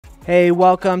Hey,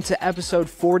 welcome to episode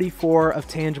 44 of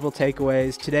Tangible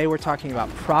Takeaways. Today we're talking about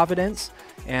providence,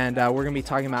 and we're going to be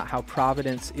talking about how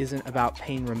providence isn't about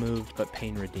pain removed, but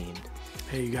pain redeemed.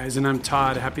 Hey, you guys, and I'm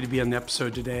Todd. Happy to be on the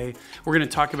episode today. We're going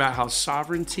to talk about how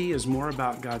sovereignty is more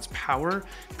about God's power,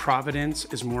 providence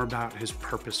is more about his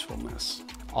purposefulness.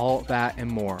 All that and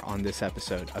more on this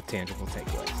episode of Tangible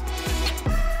Takeaways.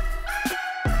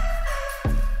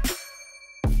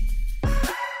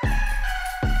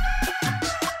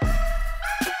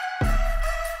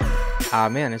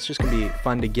 Man, it's just going to be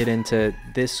fun to get into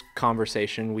this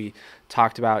conversation. We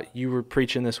talked about, you were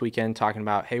preaching this weekend talking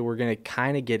about, hey, we're going to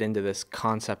kind of get into this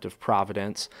concept of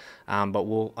providence, but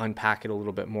we'll unpack it a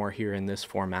little bit more here in this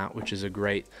format, which is a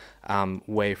great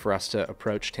way for us to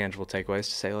approach Tangible Takeaways,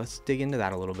 to say, let's dig into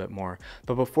that a little bit more.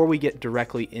 But before we get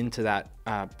directly into that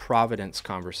providence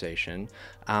conversation,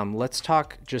 let's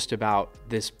talk just about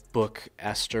this book,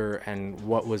 Esther, and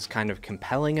what was kind of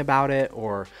compelling about it,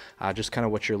 or just kind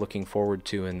of what you're looking forward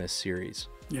to in this series.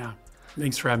 Yeah.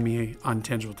 Thanks for having me on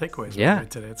Tangible Takeaways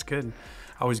today. It's good.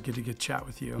 Always good to get chat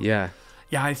with you. Yeah.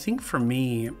 Yeah, I think for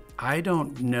me, I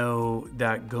don't know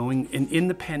that going in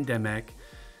the pandemic,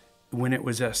 when it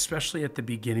was especially at the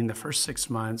beginning, the first 6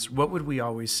 months, what would we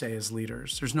always say as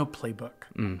leaders? There's no playbook.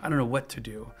 I don't know what to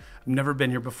do. I've never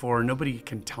been here before. Nobody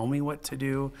can tell me what to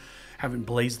do. Haven't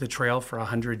blazed the trail for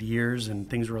 100 years and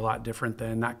things were a lot different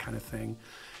then, that kind of thing.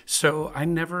 So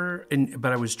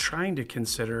but I was trying to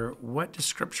consider, what does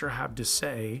Scripture have to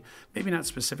say, maybe not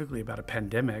specifically about a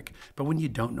pandemic, but when you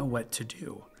don't know what to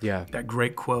do. Yeah. That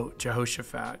great quote,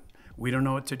 Jehoshaphat, we don't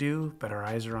know what to do, but our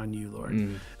eyes are on you,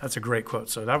 Lord. That's a great quote.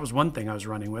 So that was one thing I was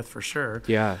running with for sure.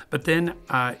 Yeah. But then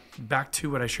back to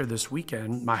what I shared this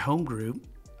weekend, my home group,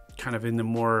 kind of in the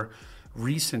more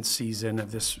recent season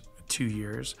of this 2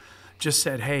 years, just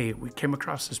said, hey, we came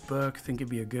across this book, think it'd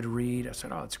be a good read. I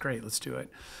said, oh, it's great, let's do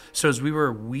it. So as we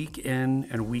were week in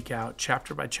and week out,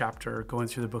 chapter by chapter, going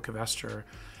through the book of Esther,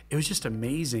 it was just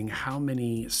amazing how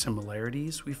many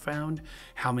similarities we found,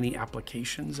 how many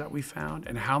applications that we found,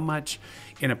 and how much,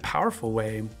 in a powerful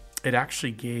way, it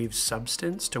actually gave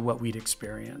substance to what we'd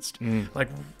experienced. Like,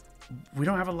 we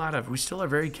still are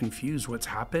very confused what's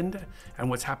happened and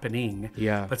what's happening.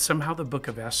 Yeah. But somehow the book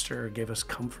of Esther gave us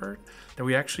comfort that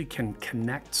we actually can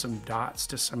connect some dots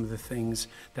to some of the things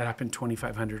that happened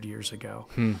 2,500 years ago.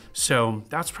 So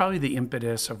that's probably the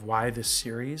impetus of why this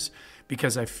series,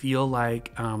 because I feel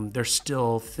like there's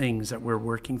still things that we're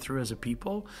working through as a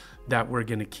people that we're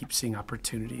going to keep seeing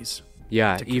opportunities.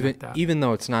 Yeah, even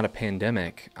though it's not a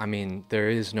pandemic, I mean, there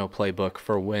is no playbook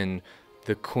for when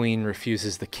the queen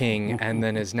refuses the king and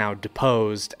then is now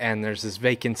deposed, and there's this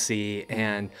vacancy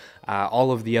and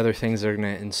all of the other things that are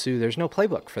going to ensue. There's no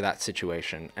playbook for that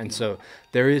situation. And so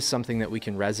there is something that we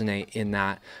can resonate in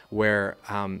that, where,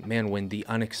 when the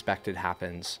unexpected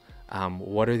happens,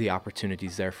 what are the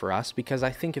opportunities there for us? Because I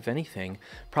think, if anything,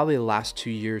 probably the last 2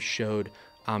 years showed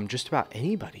just about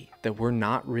anybody that we're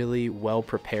not really well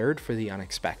prepared for the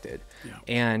unexpected. Yeah.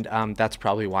 And that's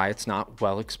probably why it's not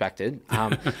well expected.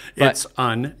 It's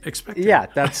unexpected. Yeah,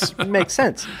 makes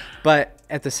sense. But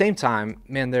at the same time,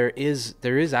 man, there is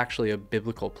actually a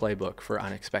biblical playbook for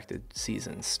unexpected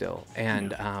seasons still.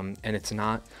 And and it's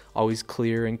not always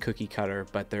clear and cookie cutter,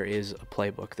 but there is a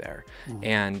playbook there.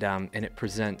 And it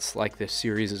presents, like this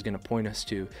series is going to point us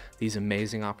to, these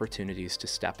amazing opportunities to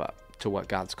step up to what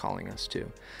God's calling us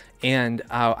to. And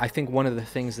I think one of the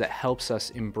things that helps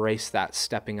us embrace that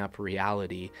stepping up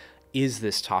reality is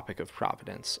this topic of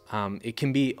providence. It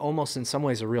can be almost in some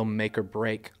ways a real make or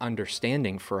break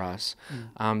understanding for us,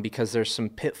 because there's some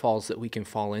pitfalls that we can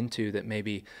fall into that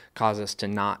maybe cause us to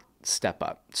not step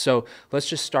up. So let's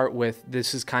just start with,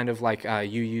 this is kind of like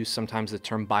you use sometimes the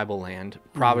term Bible land.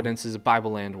 Providence is a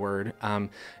Bible land word.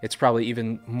 It's probably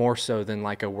even more so than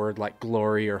like a word like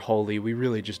glory or holy. We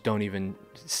really just don't even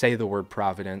say the word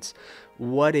providence.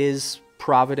 What is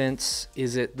providence?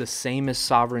 Is it the same as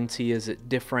sovereignty? Is it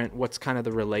different? What's kind of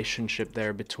the relationship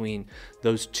there between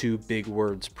those two big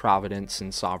words, providence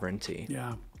and sovereignty?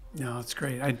 Yeah. No, it's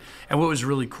great. And what was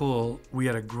really cool, we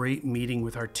had a great meeting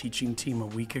with our teaching team a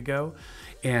week ago,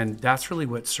 and that's really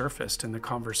what surfaced in the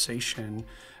conversation,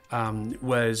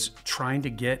 was trying to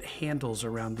get handles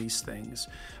around these things.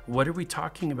 What are we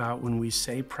talking about when we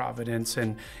say providence?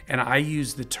 And I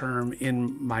use the term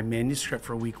in my manuscript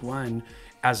for week 1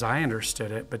 as I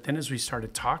understood it, but then as we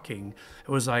started talking, it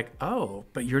was like, oh,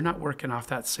 but you're not working off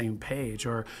that same page,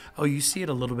 or, oh, you see it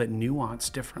a little bit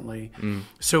nuanced differently.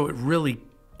 So it really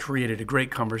created a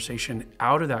great conversation.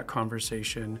 Out of that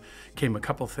conversation came a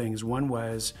couple things. One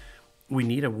was, we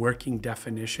need a working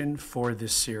definition for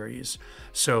this series.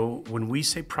 So when we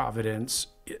say providence,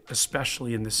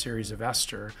 especially in the series of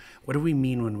Esther, what do we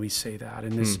mean when we say that?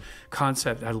 And this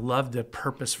concept, I love the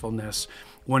purposefulness.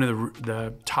 One of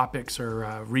the topics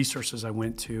or resources I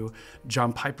went to,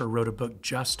 John Piper wrote a book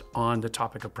just on the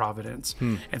topic of providence.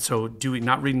 And so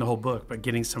not reading the whole book, but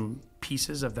getting some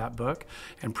pieces of that book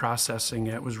and processing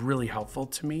it was really helpful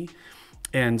to me.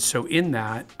 And so in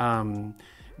that,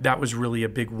 that was really a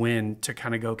big win to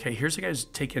kind of go, okay, here's a guy who's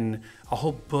taken a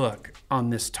whole book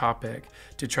on this topic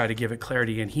to try to give it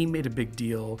clarity. And he made a big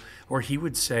deal, or he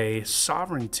would say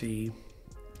sovereignty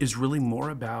is really more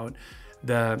about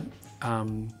the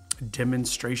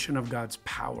demonstration of God's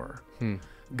power.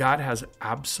 God has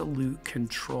absolute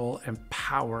control and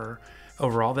power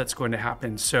over all that's going to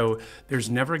happen. So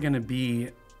there's never going to be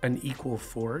an equal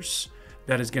force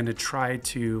that is going to try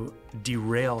to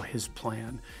derail his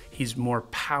plan. He's more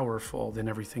powerful than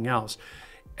everything else.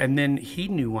 And then he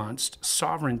nuanced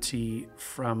sovereignty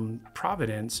from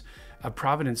providence,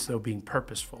 providence though being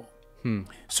purposeful.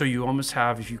 So you almost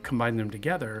have, if you combine them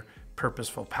together,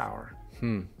 purposeful power,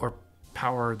 or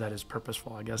power that is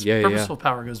purposeful, I guess. Purposeful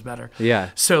power goes better.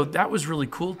 So that was really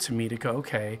cool to me to go,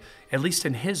 okay, at least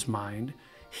in his mind,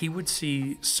 he would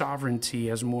see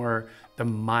sovereignty as more the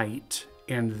might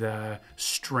and the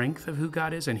strength of who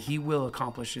God is, and he will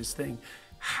accomplish his thing.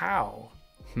 How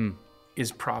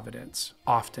is providence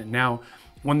often? Now,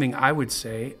 one thing I would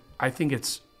say, I think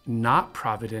it's not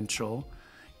providential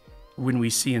when we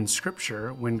see in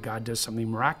Scripture when God does something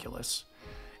miraculous.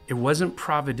 It wasn't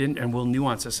provident, and we'll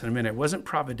nuance this in a minute. It wasn't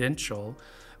providential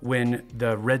when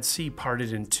the Red Sea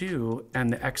parted in two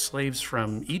and the ex-slaves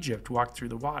from Egypt walked through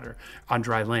the water on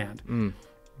dry land.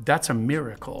 That's a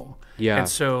miracle. And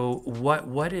so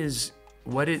what is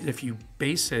if you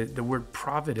base it, the word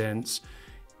providence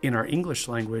in our English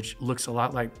language looks a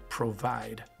lot like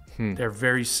provide. They're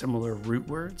very similar root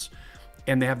words,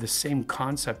 and they have the same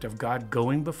concept of God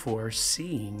going before,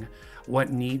 seeing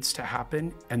what needs to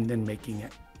happen, and then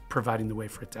providing the way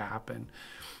for it to happen.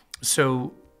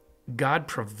 So God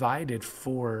provided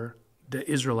for the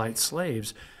Israelite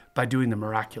slaves by doing the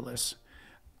miraculous.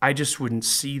 I just wouldn't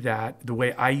see that the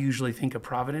way I usually think of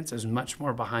providence as much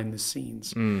more behind the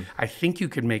scenes. I think you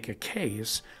could make a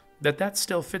case that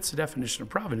still fits the definition of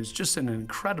providence, just in an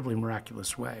incredibly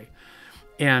miraculous way.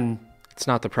 And it's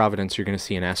not the providence you're going to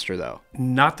see in Esther, though.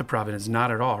 Not the providence, not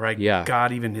at all, right? Yeah.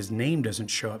 God, even his name doesn't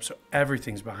show up, so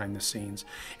everything's behind the scenes.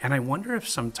 And I wonder if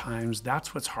sometimes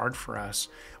that's what's hard for us.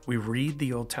 We read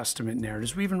the Old Testament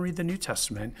narratives, we even read the New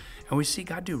Testament, and we see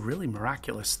God do really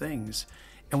miraculous things.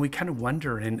 And we kind of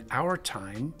wonder in our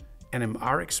time and in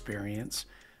our experience,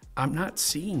 I'm not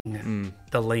seeing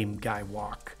the lame guy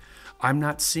walk. I'm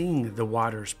not seeing the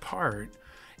waters part.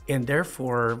 And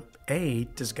therefore, A,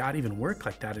 does God even work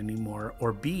like that anymore?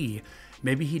 Or B,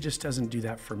 maybe he just doesn't do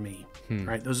that for me,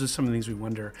 right? Those are some of the things we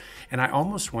wonder. And I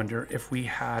almost wonder if we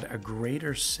had a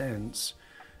greater sense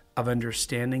of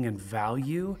understanding and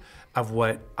value of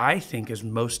what I think is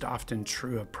most often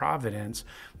true of providence,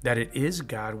 that it is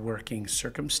God working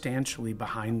circumstantially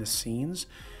behind the scenes,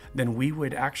 then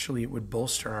it would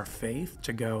bolster our faith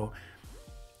to go,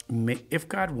 if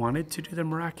God wanted to do the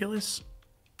miraculous,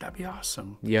 that'd be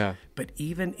awesome. Yeah. But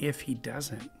even if he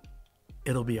doesn't,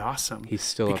 it'll be awesome. He's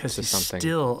still because up to something. He's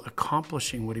still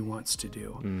accomplishing what he wants to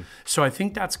do. So I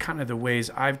think that's kind of the ways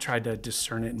I've tried to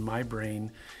discern it in my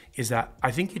brain, is that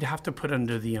I think you'd have to put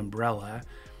under the umbrella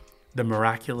the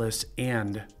miraculous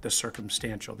and the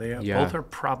circumstantial. They both are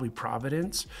probably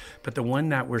providence, but the one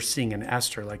that we're seeing in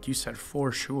Esther, like you said,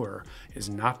 for sure, is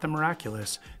not the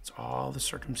miraculous. It's all the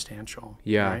circumstantial.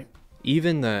 Yeah. Right?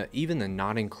 Even the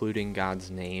not including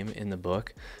God's name in the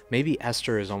book, maybe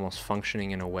Esther is almost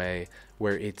functioning in a way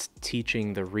where it's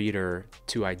teaching the reader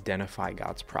to identify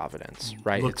God's providence,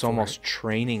 right? It's almost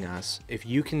training us. If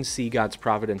you can see God's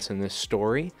providence in this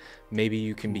story, maybe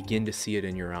you can begin to see it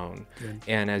in your own.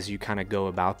 And as you kind of go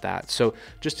about that. So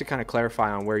just to kind of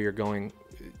clarify on where you're going,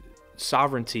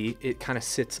 sovereignty, it kind of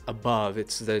sits above.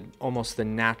 It's almost the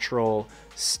natural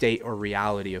state or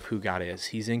reality of who God is.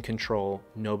 He's in control.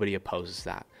 Nobody opposes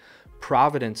that.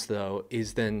 Providence, though,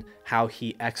 is then how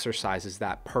he exercises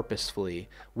that purposefully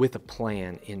with a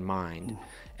plan in mind.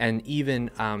 And even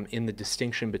in the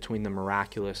distinction between the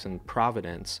miraculous and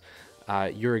providence,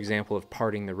 your example of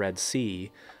parting the Red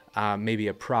Sea, maybe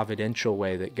a providential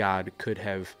way that God could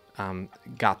have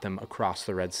got them across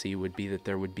the Red Sea would be that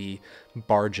there would be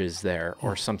barges there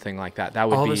or something like that. That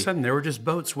would all of a sudden there were just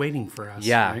boats waiting for us.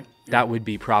 Yeah, right? That would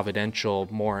be providential,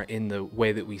 more in the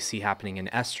way that we see happening in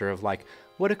Esther of like,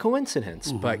 what a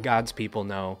coincidence. But God's people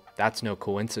know that's no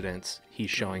coincidence.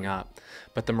 He's showing up.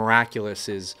 But the miraculous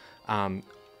is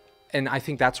and I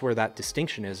think that's where that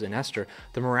distinction is in Esther.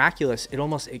 The miraculous,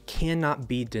 it cannot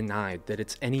be denied that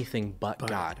it's anything but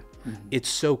God. It's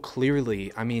so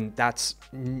clearly, I mean, that's,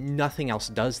 nothing else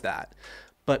does that.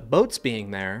 But boats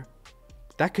being there,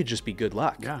 that could just be good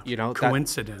luck. Yeah. You know,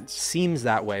 Coincidence. Seems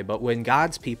that way. But when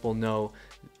God's people know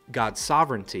God's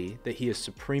sovereignty, that he is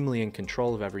supremely in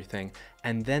control of everything,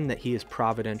 and then that he is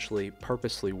providentially,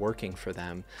 purposely working for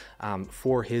them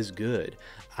for his good,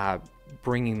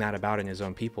 bringing that about in his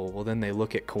own people, well, then they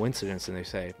look at coincidence and they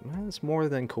say, well, it's more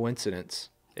than coincidence.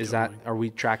 Are we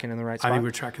tracking in the right spot? I think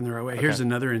we're tracking the right way. Okay. Here's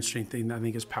another interesting thing that I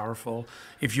think is powerful.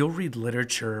 If you'll read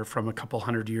literature from a couple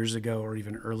hundred years ago or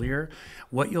even earlier,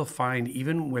 what you'll find,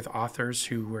 even with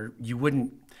authors you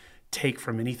wouldn't take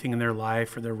from anything in their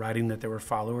life or their writing that they were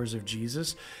followers of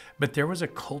Jesus, but there was a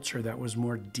culture that was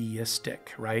more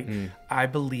deistic, right? I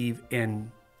believe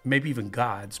in maybe even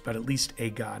gods, but at least a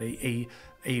God, a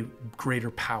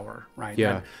greater power, right?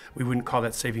 Yeah. We wouldn't call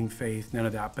that saving faith, none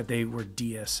of that, but they were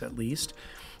deists at least.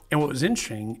 And what was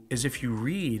interesting is if you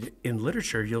read in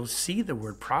literature, you'll see the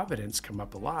word providence come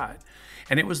up a lot.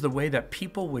 And it was the way that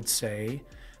people would say,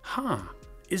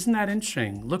 isn't that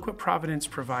interesting? Look what providence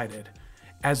provided.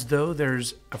 As though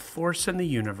there's a force in the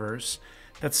universe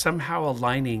that's somehow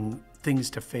aligning things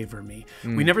to favor me.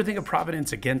 We never think of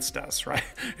providence against us, right?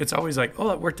 It's always like,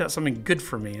 oh, it worked out something good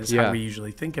for me is how we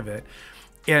usually think of it.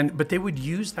 But they would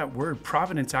use that word.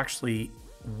 Providence actually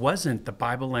wasn't the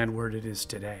Bible land word it is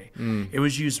today. It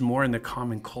was used more in the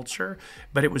common culture,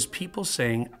 but it was people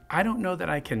saying, I don't know that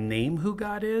I can name who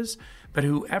God is, but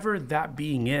whoever that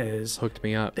being is, hooked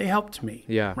me up. They helped me.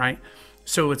 Yeah. Right?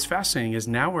 So what's fascinating is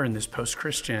now we're in this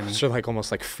post-Christian. So like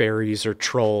almost like fairies or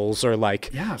trolls or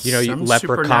like, some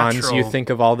leprechauns. You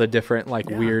think of all the different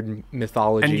weird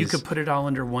mythologies. And you could put it all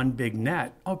under one big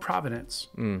net. Oh, providence.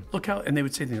 Look how, and they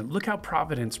would say, look how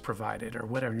providence provided or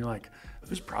whatever. And you're like,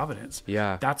 who's providence?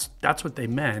 Yeah. That's what they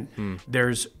meant.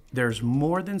 There's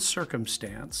more than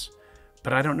circumstance,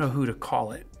 but I don't know who to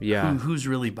call it. Yeah. Who's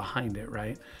really behind it,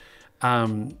 right?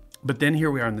 But then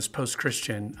here we are in this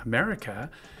post-Christian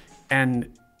America,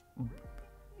 and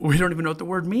we don't even know what the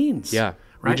word means. Yeah.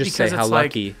 Right? We just because say how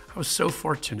lucky. I was so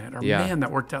fortunate. Or man,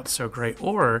 that worked out so great.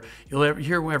 Or you'll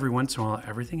hear every once in a while,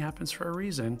 everything happens for a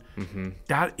reason.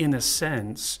 That in a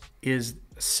sense is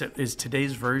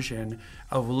today's version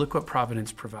of look what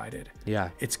providence provided.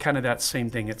 Yeah. It's kind of that same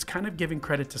thing. It's kind of giving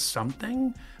credit to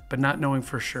something, but not knowing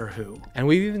for sure who. And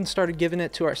we've even started giving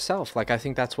it to ourselves. Like, I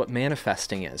think that's what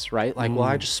manifesting is, right? Like, well,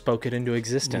 I just spoke it into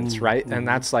existence, right? And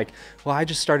that's like, well, I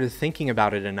just started thinking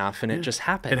about it enough and it just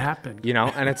happened. It happened. You know?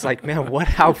 And it's like, man,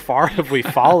 how far have we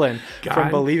fallen from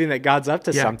believing that God's up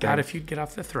to something? God, if you'd get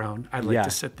off the throne, I'd like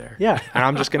to sit there. Yeah. And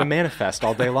I'm just going to manifest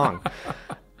all day long.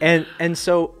 And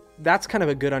so that's kind of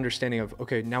a good understanding of,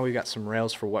 okay, now we've got some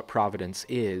rails for what providence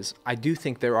is. I do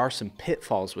think there are some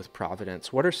pitfalls with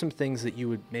providence. What are some things that you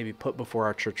would maybe put before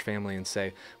our church family and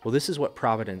say, well, this is what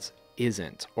providence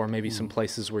isn't, or maybe some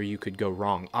places where you could go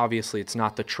wrong? Obviously, it's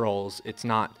not the trolls. It's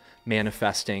not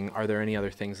manifesting. Are there any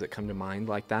other things that come to mind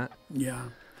like that? Yeah.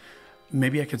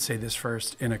 Maybe I could say this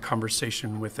first in a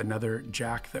conversation with another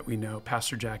Jack that we know,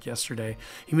 Pastor Jack, yesterday.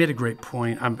 He made a great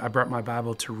point. I brought my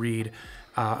Bible to read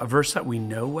a verse that we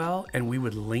know well, and we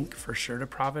would link for sure to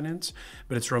providence,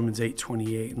 but it's Romans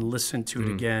 8:28, and listen to it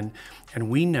again. And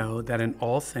we know that in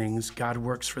all things, God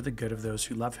works for the good of those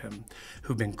who love him,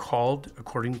 who've been called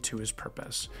according to his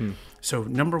purpose. So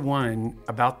number one,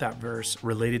 about that verse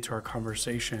related to our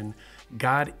conversation,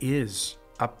 God is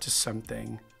up to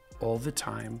something all the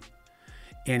time.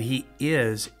 And he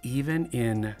is, even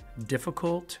in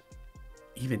difficult,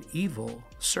 even evil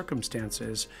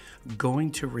circumstances, going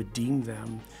to redeem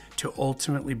them to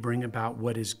ultimately bring about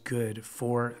what is good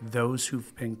for those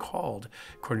who've been called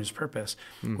according to his purpose.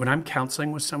 When I'm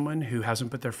counseling with someone who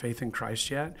hasn't put their faith in Christ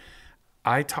yet,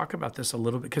 I talk about this a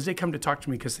little bit because they come to talk to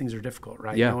me because things are difficult,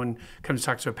 right? Yeah. No one comes to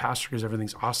talk to a pastor because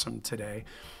everything's awesome today.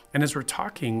 And as we're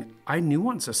talking, I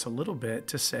nuance this a little bit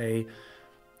to say,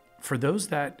 for those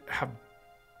that have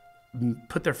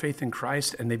put their faith in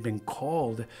Christ and they've been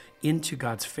called into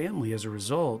God's family as a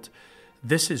result,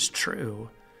 this is true.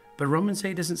 But Romans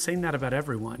 8 isn't saying that about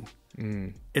everyone.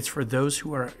 It's for those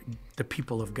who are the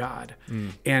people of God.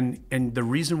 And the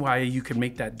reason why you can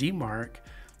make that demarc,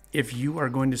 if you are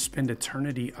going to spend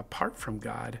eternity apart from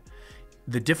God,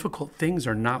 the difficult things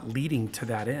are not leading to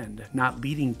that end, not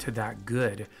leading to that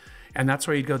good. And that's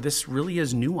why you go, this really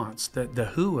is nuance.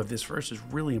 The who of this verse is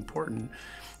really important.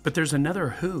 But there's another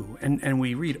who, and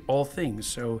we read all things,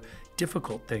 so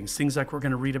difficult things like we're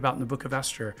going to read about in the book of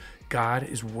Esther. God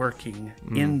is working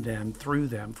in them, through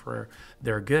them, for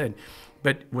their good.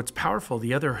 But what's powerful,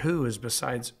 the other who is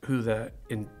besides who the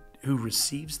who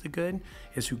receives the good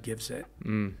is who gives it.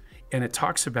 And it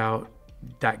talks about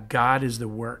that God is the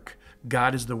work.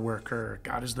 God is the worker.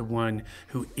 God is the one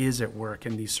who is at work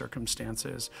in these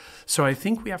circumstances. So I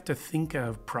think we have to think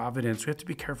of providence. We have to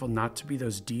be careful not to be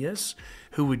those deists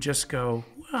who would just go,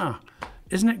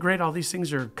 isn't it great? All these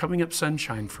things are coming up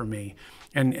sunshine for me.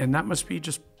 And that must be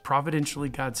just providentially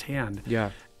God's hand. Yeah.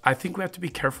 I think we have to be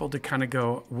careful to kind of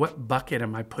go, what bucket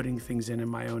am I putting things in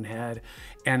my own head?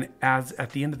 And as at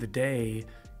the end of the day,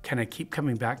 can I keep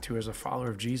coming back to as a follower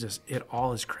of Jesus? It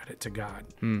all is credit to God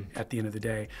at the end of the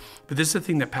day. But this is the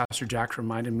thing that Pastor Jack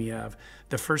reminded me of.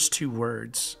 The first two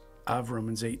words of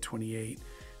Romans 8:28,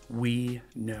 we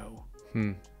know.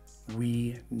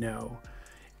 We know.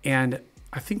 And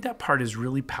I think that part is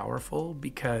really powerful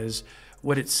because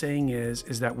what it's saying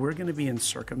is that we're going to be in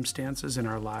circumstances in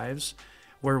our lives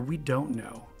where we don't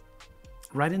know.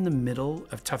 Right in the middle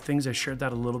of tough things, I shared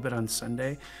that a little bit on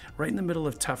Sunday. Right in the middle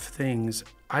of tough things,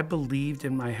 I believed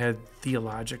in my head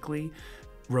theologically,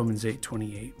 Romans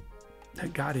 8:28,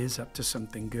 that God is up to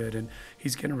something good and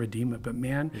he's going to redeem it. But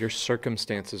man, your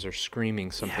circumstances are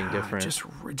screaming something different.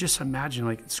 Just imagine,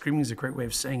 like, screaming is a great way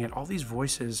of saying it. All these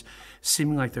voices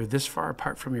seeming like they're this far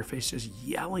apart from your face, just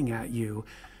yelling at you.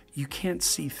 You can't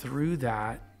see through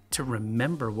that to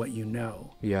remember what you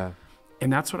know. Yeah.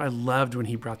 And that's what I loved when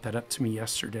he brought that up to me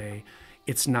yesterday.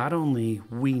 It's not only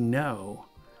we know,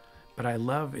 but I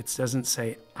love it doesn't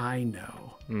say I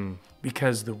know.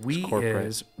 Because the we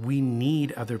is we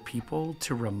need other people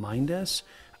to remind us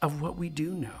of what we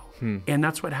do know. And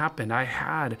that's what happened. I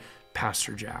had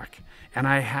Pastor Jack, and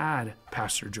I had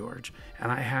Pastor George,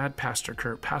 and I had Pastor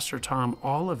Kurt, Pastor Tom.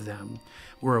 All of them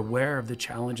were aware of the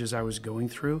challenges I was going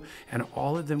through, and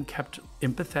all of them kept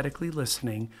empathetically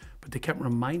listening, but they kept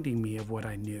reminding me of what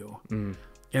I knew.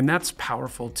 And that's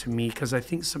powerful to me because I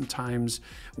think sometimes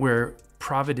we're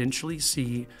providentially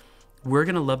we're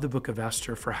going to love the book of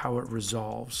Esther for how it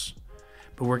resolves,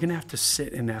 but we're going to have to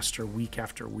sit in Esther week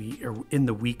after week, or in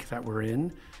the week that we're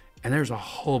in, and there's a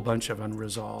whole bunch of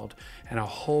unresolved and a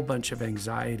whole bunch of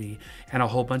anxiety and a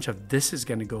whole bunch of this is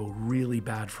going to go really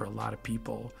bad for a lot of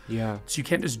people. Yeah. So you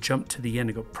can't just jump to the end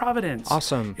and go, Providence.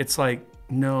 Awesome. It's like,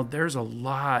 no, there's a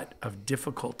lot of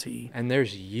difficulty. And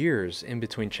there's years in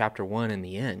between chapter 1 and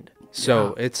the end.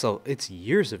 So it's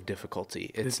years of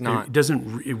difficulty.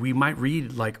 We might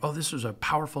read like, oh, this was a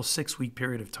powerful 6-week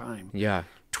period of time. Yeah.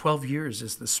 12 years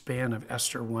is the span of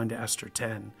Esther 1 to Esther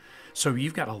 10. So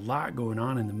you've got a lot going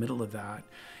on in the middle of that.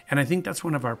 And I think that's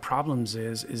one of our problems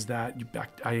is that,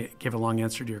 I gave a long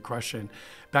answer to your question,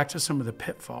 back to some of the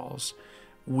pitfalls,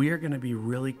 we're going to be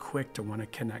really quick to want to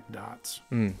connect dots.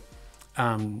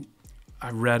 I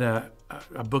read a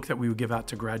book that we would give out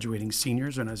to graduating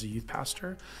seniors when I was a youth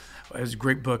pastor. It was a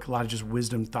great book, a lot of just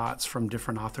wisdom thoughts from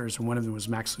different authors, and one of them was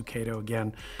Max Lucado.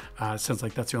 Again, sounds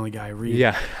like that's the only guy I read.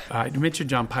 Yeah. You mentioned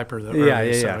John Piper, though.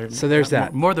 Yeah. So there's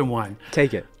that. More than one.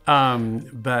 Take it.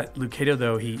 But Lucado,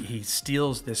 though, he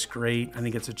steals this great, I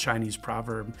think it's a Chinese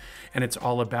proverb, and it's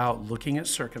all about looking at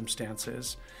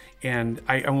circumstances. And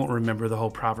I won't remember the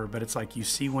whole proverb, but it's like you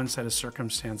see one set of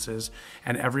circumstances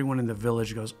and everyone in the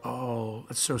village goes, oh,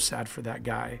 it's so sad for that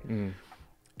guy.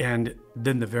 And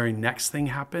then the very next thing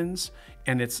happens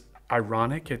and it's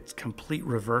ironic, it's complete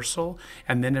reversal.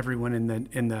 And then everyone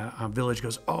in the village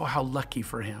goes, oh, how lucky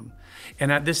for him.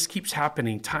 And this keeps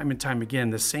happening time and time again.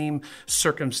 The same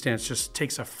circumstance just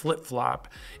takes a flip-flop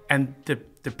and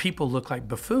the people look like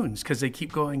buffoons because they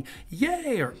keep going,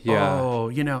 yay, or oh,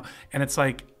 and it's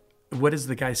like, what does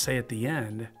the guy say at the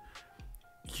end?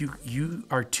 You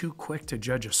are too quick to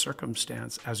judge a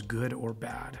circumstance as good or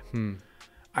bad.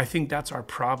 I think that's our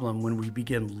problem when we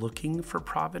begin looking for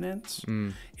providence,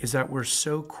 is that we're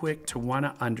so quick to want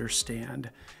to understand,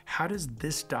 how does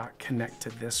this dot connect to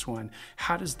this one?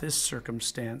 How does this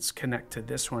circumstance connect to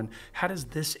this one? How does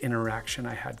this interaction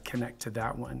I had connect to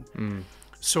that one?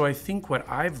 So I think what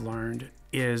I've learned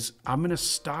is I'm going to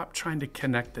stop trying to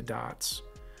connect the dots,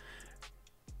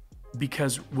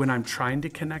 because when I'm trying to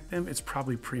connect them, it's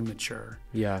probably premature.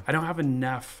 Yeah. I don't have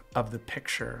enough of the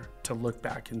picture to look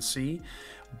back and see,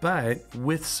 but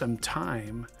with some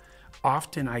time,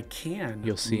 often I can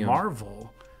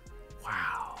marvel,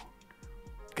 wow,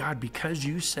 God, because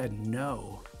you said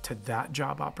no to that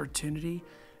job opportunity,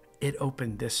 it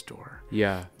opened this door.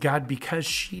 Yeah. God, because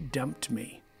she dumped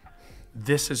me,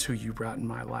 this is who you brought in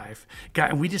my life.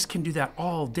 God, and we just can do that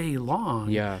all day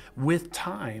long with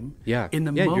time. Yeah. In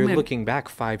the moment, you're looking back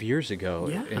 5 years ago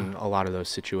in a lot of those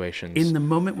situations. In the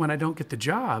moment when I don't get the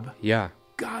job, yeah.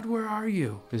 God, where are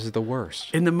you? This is the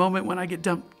worst. In the moment when I get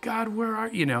dumped, God, where are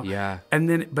you? Yeah. And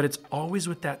then, but it's always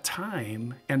with that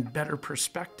time and better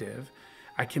perspective.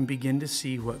 I can begin to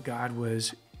see what God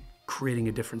was creating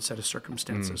a different set of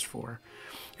circumstances for.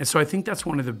 And so I think that's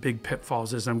one of the big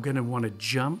pitfalls is I'm going to want to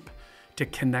jump to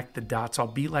connect the dots. I'll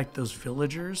be like those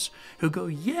villagers who go,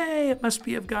 yay, it must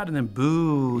be of God, and then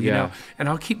boo, you know, and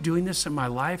I'll keep doing this in my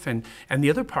life. And the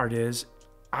other part is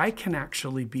I can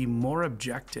actually be more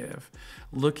objective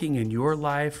looking in your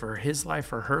life or his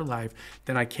life or her life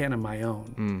than I can in my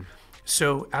own.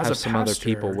 So as Have a some pastor, other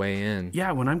people weigh in.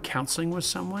 Yeah, when I'm counseling with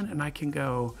someone and I can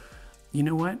go, you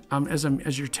know what?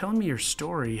 As you're telling me your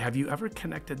story, have you ever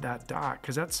connected that dot?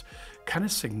 Because that's kind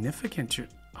of significant.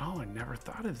 I never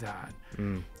thought of that.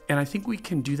 And I think we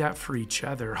can do that for each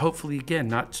other. Hopefully, again,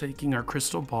 not taking our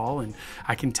crystal ball and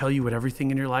I can tell you what everything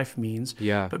in your life means.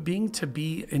 But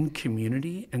be in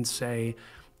community and say,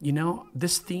 you know,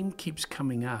 this theme keeps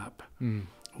coming up.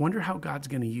 I wonder how God's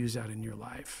going to use that in your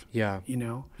life. You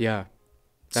know?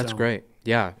 That's great.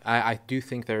 I do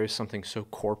think there is something so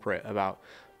corporate about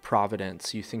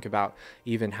providence. You think about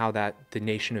even how the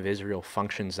nation of Israel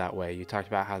functions that way. You talked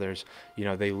about how there's, you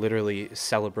know, they literally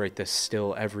celebrate this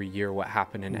still every year, what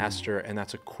happened in Esther, and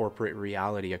that's a corporate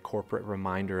reality, a corporate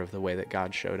reminder of the way that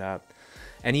God showed up.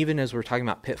 And even as we're talking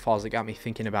about pitfalls, it got me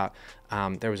thinking about,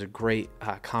 there was a great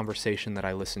conversation that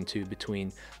I listened to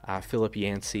between Philip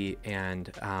Yancey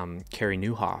and Carey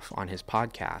Nieuwhof on his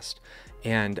podcast.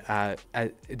 And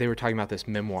they were talking about this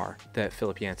memoir that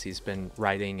Philip Yancey's been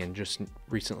writing and just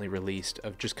recently released,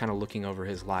 of just kind of looking over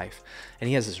his life. And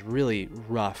he has this really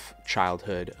rough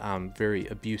childhood, very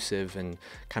abusive, and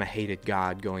kind of hated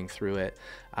God going through it.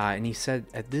 And he said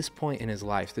at this point in his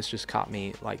life, this just caught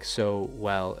me like so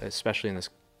well, especially in this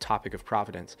topic of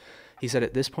providence. He said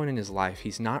at this point in his life,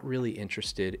 he's not really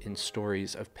interested in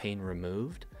stories of pain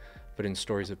removed, but in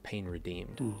stories of pain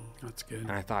redeemed. That's good.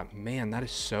 And I thought, man, that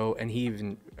is so, and he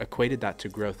even equated that to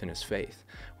growth in his faith,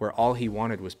 where all he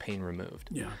wanted was pain removed.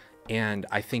 And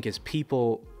I think as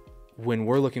people, when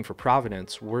we're looking for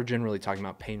providence, we're generally talking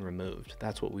about pain removed.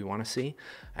 That's what we want to see.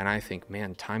 And I think,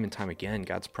 man, time and time again,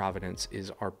 God's providence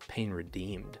is our pain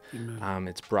redeemed.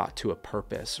 It's brought to a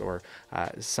purpose, or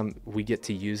we get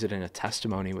to use it in a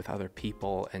testimony with other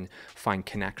people and find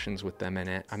connections with them in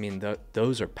it. I mean,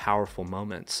 those are powerful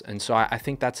moments. And so I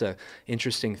think that's a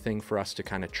interesting thing for us to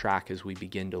kind of track as we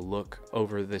begin to look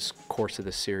over this course of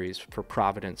the series for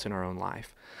providence in our own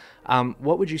life.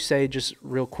 What would you say, just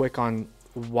real quick, on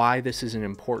why this is an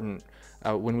important,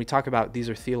 when we talk about these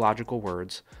are theological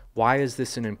words, why is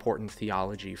this an important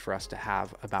theology for us to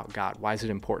have about God? Why is it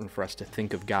important for us to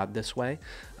think of God this way?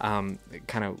 Kind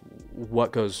of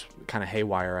what goes kind of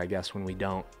haywire, I guess, when we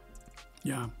don't?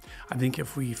 I think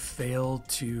if we fail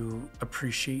to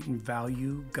appreciate and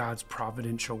value God's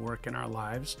providential work in our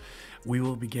lives, we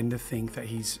will begin to think that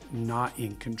he's not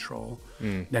in control,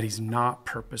 that he's not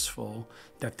purposeful,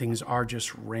 that things are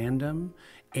just random,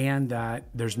 and that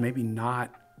there's maybe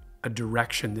not a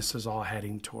direction this is all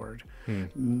heading toward.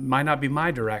 Might not be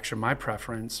my direction, my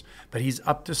preference, but he's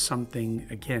up to something,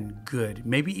 again, good,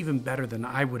 maybe even better than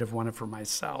I would have wanted for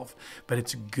myself, but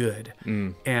it's good.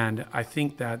 And I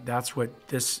think that that's what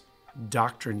this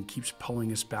doctrine keeps pulling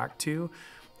us back to.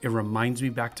 It reminds me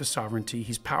back to sovereignty.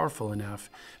 He's powerful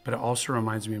enough, but it also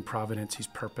reminds me in providence, he's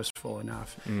purposeful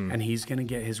enough, and he's going to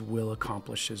get his will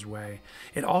accomplished his way.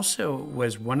 It also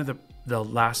was one of the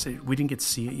last, we didn't get to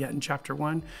see it yet in chapter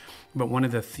 1, but one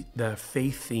of the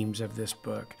faith themes of this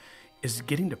book is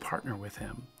getting to partner with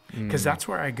him. Because that's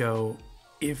where I go,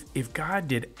 if God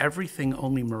did everything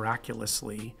only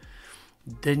miraculously,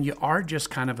 then you are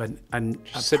just kind of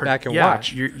sit back and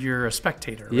watch. You're a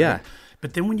spectator. Right?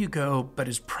 But then when you go, but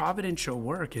his providential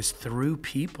work is through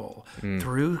people,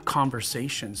 through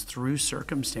conversations, through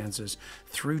circumstances,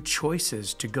 through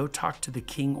choices to go talk to the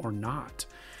king or not.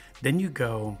 Then you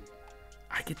go,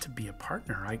 I get to be a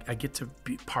partner. I get to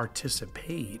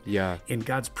participate in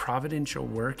God's providential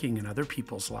working in other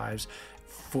people's lives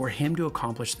for him to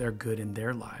accomplish their good in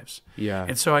their lives.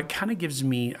 And so it kind of gives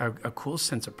me a cool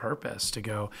sense of purpose to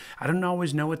go, I don't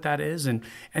always know what that is. And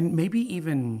maybe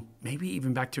even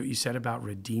back to what you said about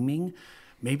redeeming,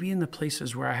 maybe in the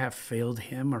places where I have failed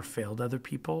him or failed other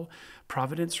people,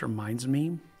 providence reminds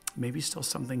me maybe still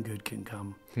something good can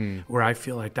come, where I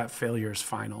feel like that failure is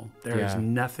final. There is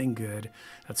nothing good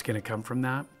that's going to come from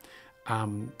that.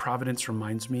 Providence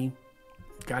reminds me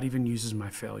God even uses my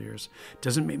failures.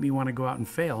 Doesn't make me want to go out and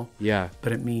fail,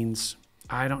 but it means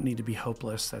I don't need to be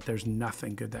hopeless, that there's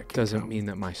nothing good that can Doesn't mean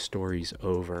that my story's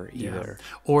over either.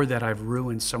 Or that I've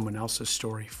ruined someone else's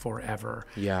story forever.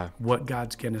 What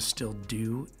God's going to still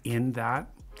do in that,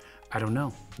 I don't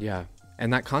know.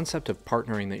 And that concept of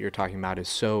partnering that you're talking about is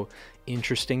so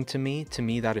interesting to me. To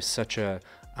me, that is such a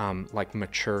like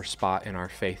mature spot in our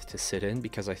faith to sit in,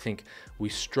 because I think we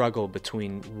struggle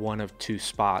between one of two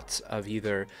spots of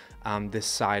either this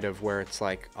side of where it's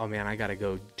like, oh man, I got to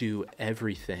go do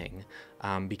everything.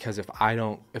 Because if I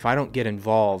don't get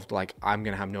involved, like I'm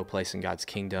going to have no place in God's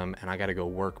kingdom, and I got to go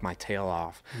work my tail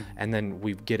off. Mm-hmm. And then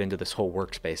we get into this whole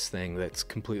workspace thing that's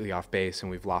completely off base, and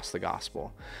we've lost the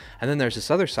gospel. And then there's this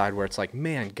other side where it's like,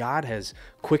 man, God has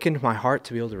quickened my heart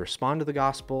to be able to respond to the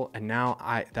gospel. And now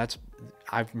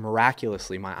I've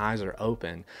miraculously, my eyes are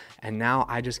open, and now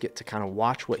I just get to kind of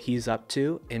watch what he's up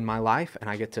to in my life, and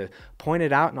I get to point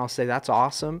it out, and I'll say, that's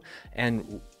awesome.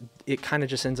 And it kind of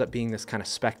just ends up being this kind of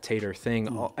spectator thing.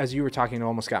 Mm. As you were talking, it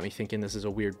almost got me thinking this is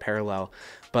a weird parallel,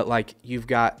 but like you've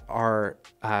got our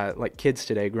like kids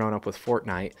today growing up with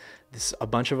Fortnite. A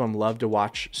bunch of them love to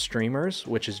watch streamers,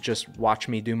 which is just watch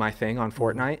me do my thing on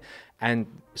Fortnite. And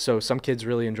so some kids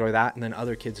really enjoy that, and then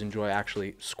other kids enjoy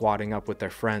actually squatting up with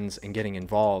their friends and getting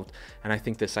involved. And I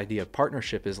think this idea of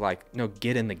partnership is like, no,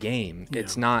 get in the game. Yeah.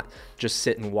 It's not just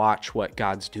sit and watch what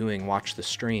God's doing, watch the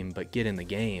stream, but get in the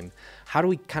game. How do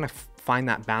we kind of find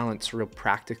that balance real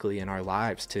practically in our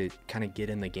lives to kind of get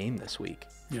in the game this week?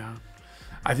 Yeah.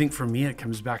 I think for me, it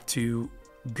comes back to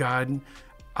God.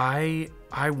 I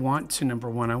want to, number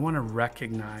one, I want to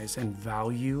recognize and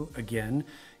value, again,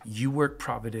 you work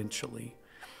providentially.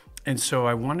 And so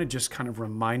I want to just kind of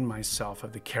remind myself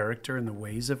of the character and the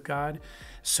ways of God,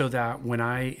 so that when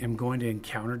I am going to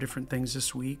encounter different things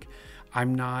this week,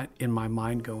 I'm not in my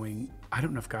mind going, I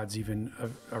don't know if God's even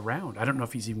around. I don't know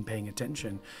if he's even paying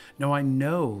attention. No, I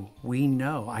know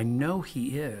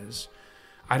he is.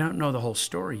 I don't know the whole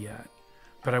story yet,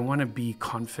 but I want to be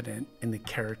confident in the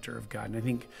character of God. And I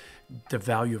think the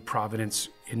value of providence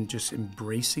in just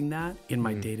embracing that in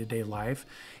my day-to-day life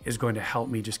is going to help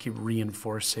me just keep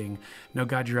reinforcing, no,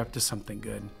 God, you're up to something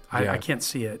good. I can't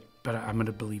see it, but I'm going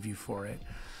to believe you for it.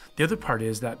 The other part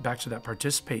is that, back to that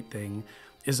participate thing,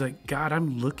 is like, God,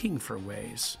 I'm looking for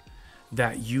ways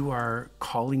that you are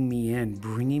calling me in,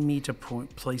 bringing me to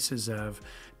places of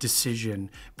decision,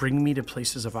 bringing me to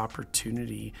places of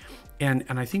opportunity. And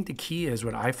I think the key is,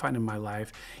 what I find in my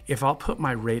life, if I'll put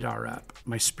my radar up,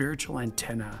 my spiritual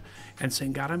antenna, and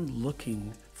saying, God, I'm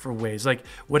looking for ways. Like,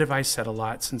 what have I said a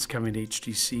lot since coming to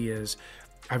HTC is,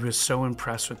 I was so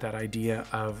impressed with that idea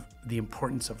of the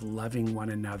importance of loving one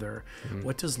another. Mm-hmm.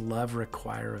 What does love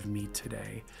require of me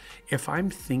today? If I'm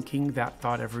thinking that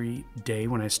thought every day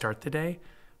when I start the day,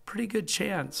 pretty good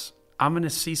chance I'm going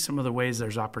to see some of the ways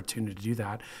there's opportunity to do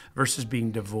that, versus being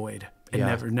devoid and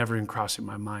never even crossing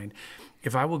my mind.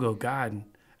 If I will go, God,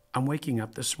 I'm waking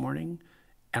up this morning,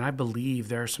 and I believe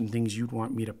there are some things you'd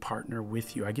want me to partner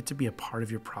with you. I get to be a part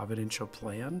of your providential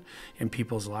plan in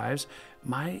people's lives.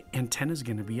 My antenna is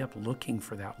going to be up looking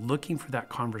for that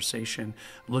conversation,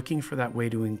 looking for that way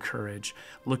to encourage,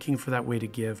 looking for that way to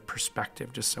give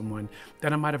perspective to someone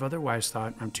that I might have otherwise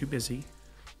thought, I'm too busy.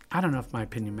 I don't know if my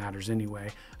opinion matters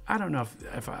anyway. I don't know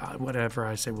if whatever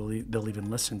I say they'll even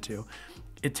listen to.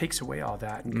 It takes away all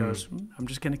that and goes, I'm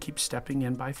just going to keep stepping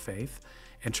in by faith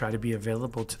and try to be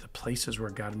available to the places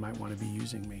where God might want to be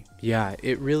using me. Yeah,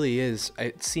 it really is.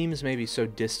 It seems maybe so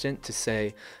distant to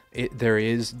say there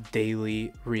is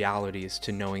daily realities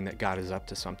to knowing that God is up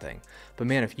to something. But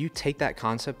man, if you take that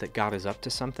concept that God is up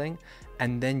to something,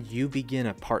 and then you begin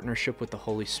a partnership with the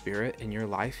Holy Spirit in your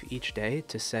life each day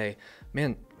to say,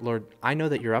 man, Lord, I know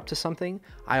that you're up to something.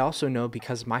 I also know,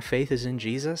 because my faith is in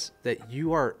Jesus, that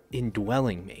you are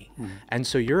indwelling me. And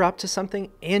so you're up to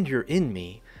something and you're in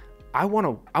me. I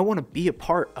want to be a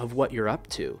part of what you're up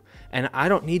to. And I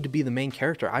don't need to be the main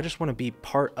character. I just want to be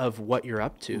part of what you're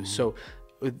up to. So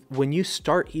when you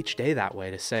start each day that way,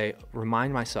 to say,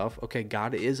 remind myself, okay,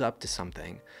 God is up to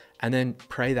something. And then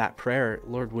pray that prayer,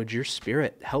 Lord, would your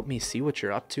Spirit help me see what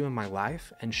you're up to in my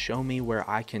life and show me where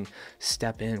I can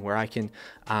step in, where I can,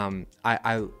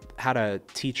 I had a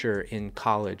teacher in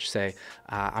college say,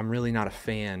 I'm really not a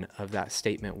fan of that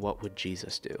statement, what would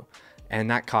Jesus do?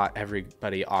 And that caught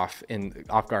everybody off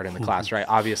guard in the class, right?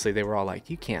 Obviously, they were all like,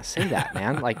 "You can't say that,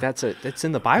 man! Like it's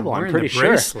in the Bible. I'm pretty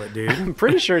sure. Dude. I'm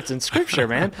pretty sure it's in Scripture,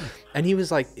 man." And he was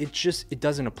like, "It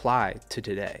doesn't apply to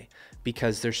today,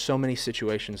 because there's so many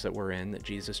situations that we're in that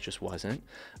Jesus just wasn't,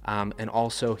 and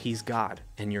also He's God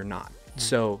and you're not.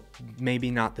 So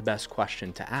maybe not the best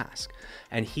question to ask."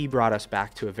 And he brought us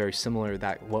back to a very similar,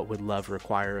 that what would love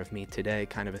require of me today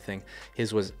kind of a thing.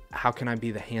 His was, how can I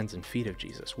be the hands and feet of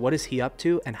Jesus? What is he up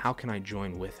to, and how can I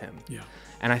join with him? Yeah.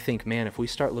 And I think, man, if we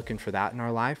start looking for that in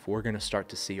our life, we're going to start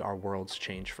to see our worlds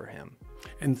change for him.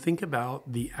 And think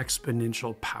about the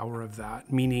exponential power of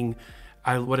that, meaning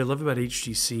What I love about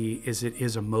HGC is it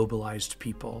is a mobilized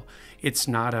people. It's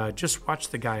not a just watch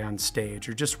the guy on stage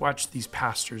or just watch these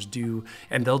pastors do,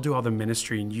 and they'll do all the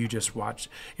ministry and you just watch.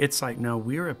 It's like, no,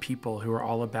 we're a people who are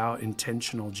all about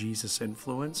intentional Jesus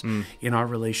influence in our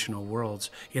relational worlds,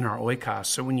 in our oikos.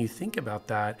 So when you think about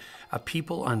that, a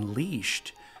people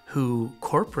unleashed who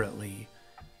corporately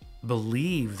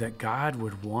believe that God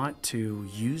would want to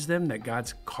use them, that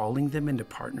God's calling them into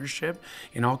partnership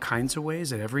in all kinds of ways,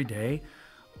 that every day,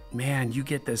 man, you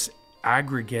get this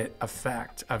aggregate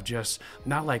effect of just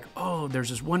not like, oh, there's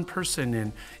this one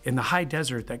person in the high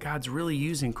desert that God's really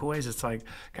using cool ways. It's like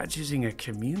God's using a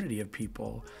community of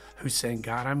people who's saying,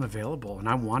 God, I'm available and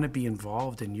I want to be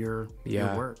involved in your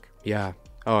work. Yeah.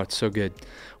 Oh, it's so good.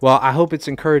 Well, I hope it's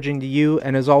encouraging to you.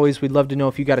 And as always, we'd love to know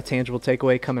if you got a tangible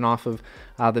takeaway coming off of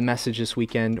the message this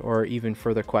weekend, or even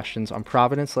further questions on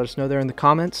Providence. Let us know there in the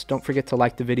comments. Don't forget to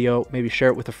like the video, maybe share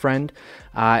it with a friend.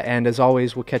 And as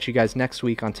always, we'll catch you guys next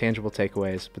week on Tangible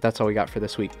Takeaways. But that's all we got for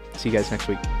this week. See you guys next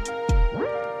week.